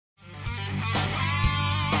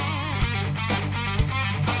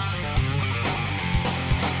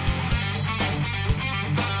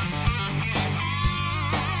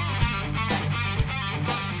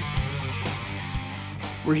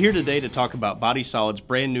We're here today to talk about Body Solid's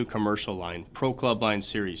brand new commercial line, Pro Club Line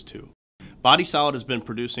Series 2. Body Solid has been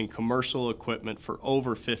producing commercial equipment for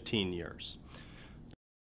over 15 years.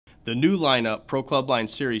 The new lineup, Pro Club Line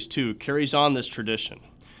Series 2, carries on this tradition.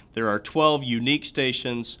 There are 12 unique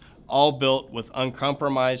stations, all built with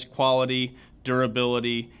uncompromised quality,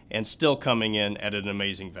 durability, and still coming in at an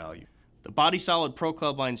amazing value. The Body Solid Pro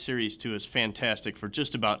Club Line Series 2 is fantastic for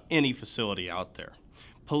just about any facility out there.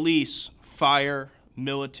 Police, fire,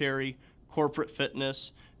 military, corporate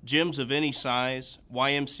fitness, gyms of any size,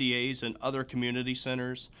 YMCAs and other community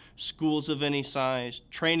centers, schools of any size,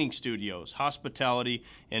 training studios, hospitality,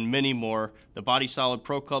 and many more. The Body Solid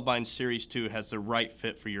Pro Club Line Series 2 has the right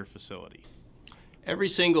fit for your facility. Every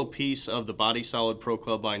single piece of the Body Solid Pro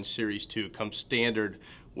Club Line Series 2 comes standard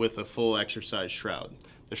with a full exercise shroud.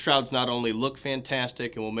 The shrouds not only look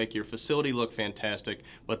fantastic and will make your facility look fantastic,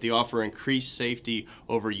 but they offer increased safety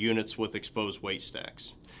over units with exposed weight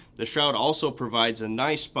stacks. The shroud also provides a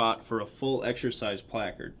nice spot for a full exercise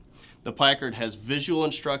placard. The placard has visual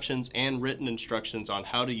instructions and written instructions on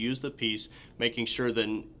how to use the piece, making sure that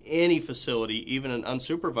in any facility, even an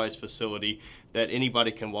unsupervised facility, that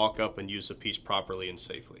anybody can walk up and use the piece properly and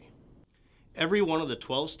safely. Every one of the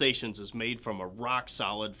 12 stations is made from a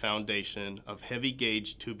rock-solid foundation of heavy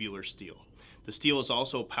gauge tubular steel. The steel is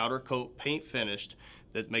also powder coat paint finished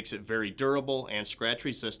that makes it very durable and scratch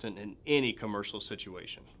resistant in any commercial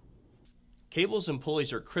situation. Cables and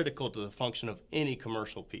pulleys are critical to the function of any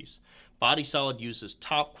commercial piece. Body Solid uses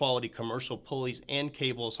top quality commercial pulleys and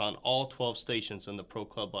cables on all 12 stations in the Pro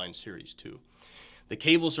Club Line Series 2. The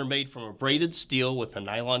cables are made from a braided steel with a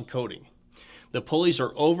nylon coating. The pulleys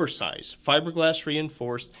are oversized, fiberglass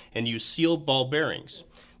reinforced, and use sealed ball bearings.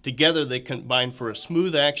 Together they combine for a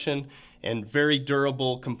smooth action and very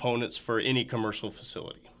durable components for any commercial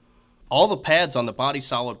facility. All the pads on the Body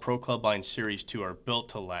Solid Pro Club Line Series 2 are built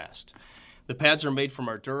to last. The pads are made from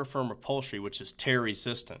our DuraFirm upholstery, which is tear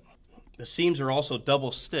resistant. The seams are also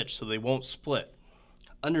double stitched so they won't split.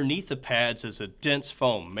 Underneath the pads is a dense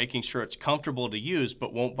foam, making sure it's comfortable to use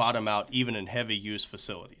but won't bottom out even in heavy use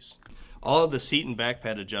facilities. All of the seat and back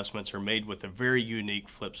pad adjustments are made with a very unique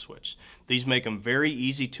flip switch. These make them very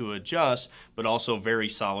easy to adjust, but also very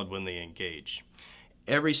solid when they engage.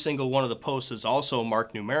 Every single one of the posts is also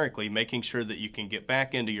marked numerically, making sure that you can get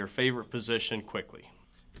back into your favorite position quickly.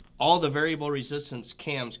 All the variable resistance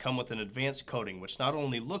cams come with an advanced coating, which not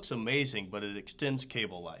only looks amazing, but it extends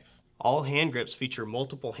cable life. All hand grips feature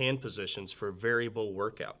multiple hand positions for variable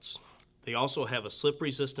workouts. They also have a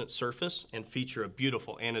slip-resistant surface and feature a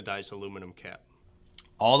beautiful anodized aluminum cap.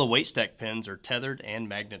 All the weight stack pins are tethered and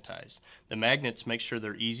magnetized. The magnets make sure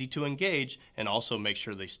they're easy to engage and also make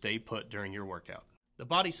sure they stay put during your workout. The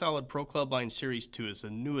Body Solid Pro Club Line Series 2 is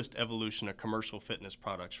the newest evolution of commercial fitness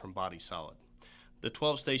products from Body Solid. The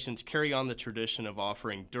 12 stations carry on the tradition of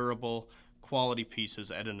offering durable, quality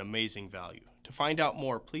pieces at an amazing value. To find out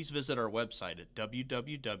more, please visit our website at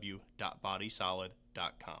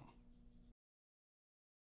www.bodysolid.com.